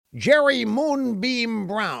Jerry Moonbeam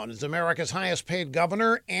Brown is America's highest paid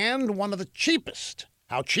governor and one of the cheapest.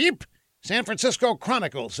 How cheap? San Francisco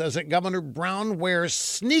Chronicle says that Governor Brown wears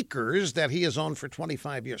sneakers that he has owned for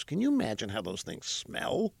 25 years. Can you imagine how those things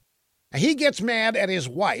smell? He gets mad at his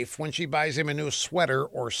wife when she buys him a new sweater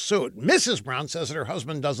or suit. Mrs. Brown says that her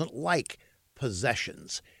husband doesn't like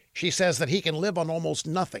possessions. She says that he can live on almost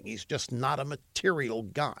nothing. He's just not a material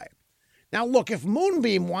guy. Now, look, if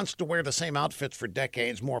Moonbeam wants to wear the same outfits for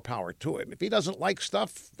decades, more power to him. If he doesn't like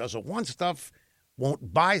stuff, doesn't want stuff,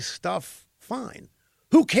 won't buy stuff, fine.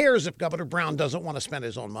 Who cares if Governor Brown doesn't want to spend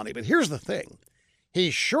his own money? But here's the thing. He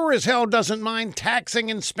sure as hell doesn't mind taxing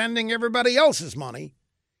and spending everybody else's money.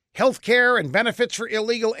 Health care and benefits for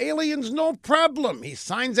illegal aliens, no problem. He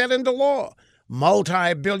signs that into law.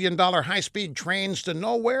 Multi-billion-dollar high-speed trains to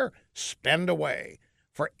nowhere, spend away.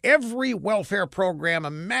 For every welfare program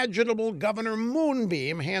imaginable, Governor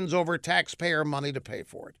Moonbeam hands over taxpayer money to pay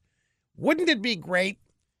for it. Wouldn't it be great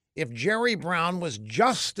if Jerry Brown was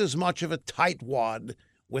just as much of a tightwad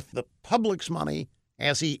with the public's money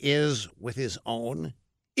as he is with his own?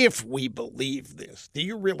 If we believe this. Do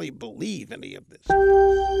you really believe any of this?